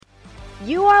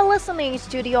You are listening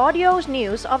to the audio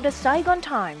news of the Saigon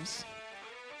Times.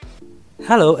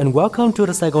 Hello and welcome to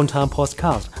the Saigon Times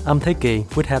podcast. I'm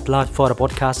Taiki with headlines for the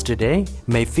podcast today,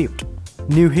 May 5th.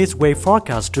 New heat wave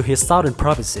forecast to hit southern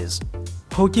provinces.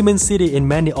 Ho Chi Minh City and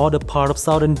many other parts of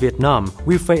southern Vietnam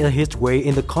will face a heat wave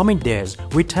in the coming days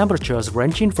with temperatures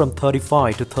ranging from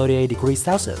 35 to 38 degrees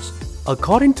Celsius.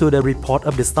 According to the report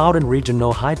of the Southern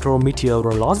Regional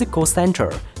Hydrometeorological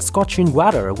Center, scorching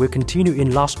weather will continue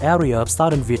in large areas of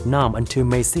southern Vietnam until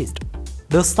May 6th.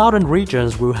 The southern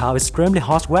regions will have extremely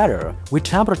hot weather, with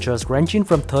temperatures ranging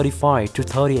from 35 to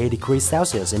 38 degrees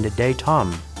Celsius in the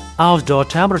daytime. Outdoor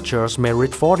temperatures may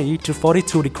reach 40 to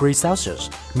 42 degrees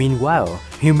Celsius. Meanwhile,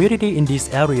 humidity in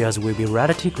these areas will be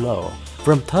relatively low,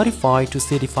 from 35 to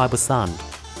 65%.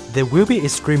 There will be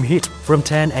extreme heat from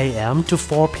 10 a.m. to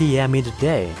 4 p.m. in the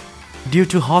day. Due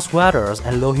to hot weather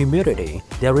and low humidity,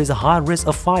 there is a high risk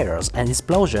of fires and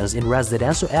explosions in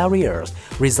residential areas,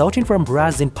 resulting from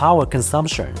rising power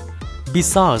consumption.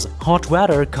 Besides, hot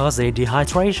weather causes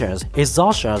dehydration,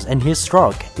 exhaustion, and heat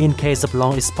stroke in case of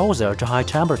long exposure to high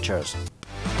temperatures.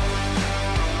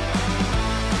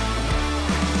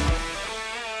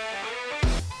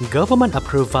 Government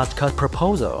approved VAT cut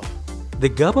proposal. The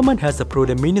government has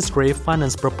approved a Ministry of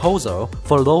Finance proposal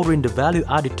for lowering the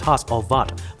value-added tax or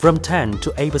VAT from 10 to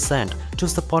 8% to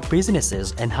support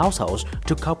businesses and households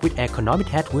to cope with economic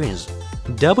headwinds.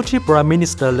 Deputy Prime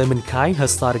Minister Lê Minh Khái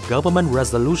has signed a government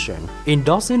resolution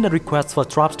endorsing the request for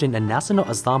drafting a National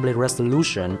Assembly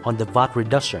resolution on the VAT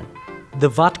reduction. The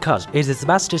VAT cut is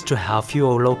expected to help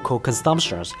fuel local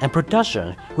consumption and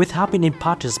production, which have been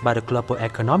impacted by the global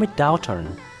economic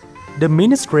downturn. The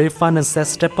Ministry of Finance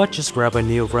says the purchase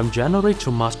revenue from January to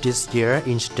March this year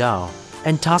inched down,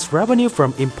 and tax revenue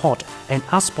from import and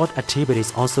export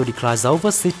activities also declines over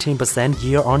 16%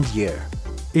 year-on-year.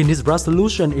 In his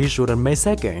resolution issued on May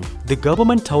 2nd, the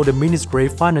government told the Ministry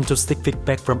of Finance to seek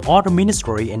feedback from other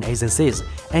ministries and agencies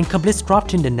and complete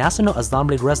drafting the National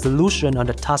Assembly resolution on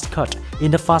the tax cut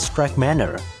in a fast-track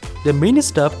manner. The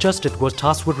Minister of Justice was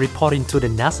tasked with reporting to the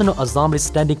National Assembly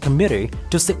Standing Committee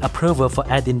to seek approval for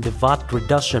adding the VAT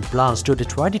reduction plans to the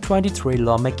 2023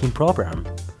 lawmaking program.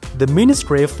 The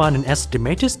Ministry of Finance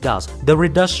estimated that the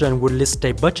reduction would lift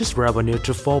state budget revenue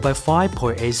to fall by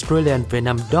 5.8 trillion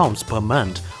Vietnam dollars per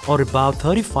month, or about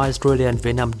 35 trillion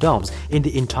Vietnam dollars in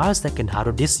the entire second half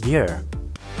of this year.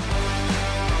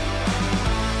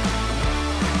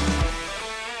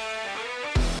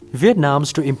 Vietnam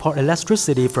to import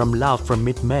electricity from Laos from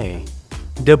mid-May.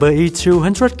 The BE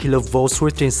 200 kV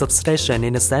switching substation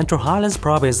in the Central Highlands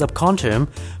province of Con Tum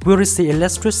will receive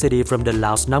electricity from the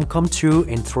Laos Nam Com 2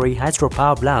 and 3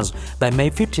 hydropower plants by May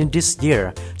 15 this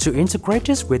year to integrate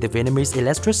it with the Vietnamese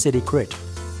electricity grid.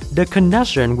 The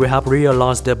connection will help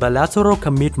realize the bilateral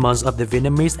commitments of the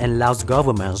Vietnamese and Laos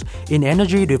governments in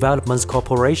energy development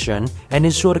cooperation and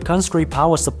ensure the country's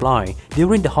power supply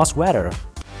during the hot weather.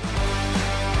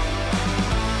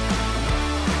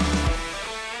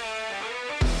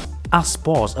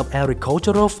 Exports of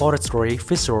agricultural, forestry,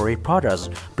 fishery products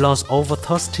plunged over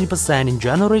 13% in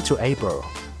January to April.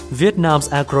 Vietnam's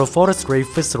agroforestry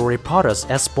fishery products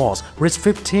exports reached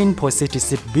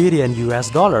 $15.66 billion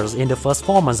in the first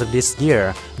 4 months of this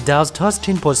year, down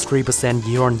 13.3%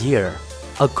 year-on-year.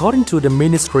 According to the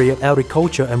Ministry of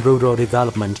Agriculture and Rural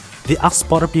Development, the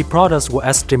export of the products were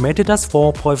estimated as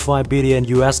 $4.5 billion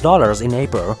in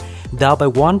April, down by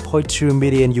 $1.2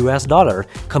 million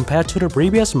compared to the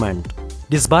previous month.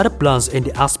 Despite a plunge in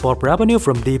the export revenue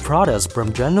from these products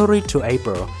from January to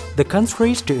April, the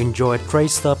country still enjoyed a trade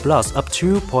surplus of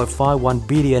 2.51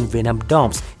 billion Vietnam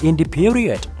dollars in the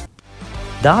period.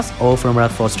 That's all from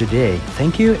us for today.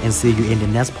 Thank you and see you in the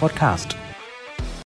next podcast.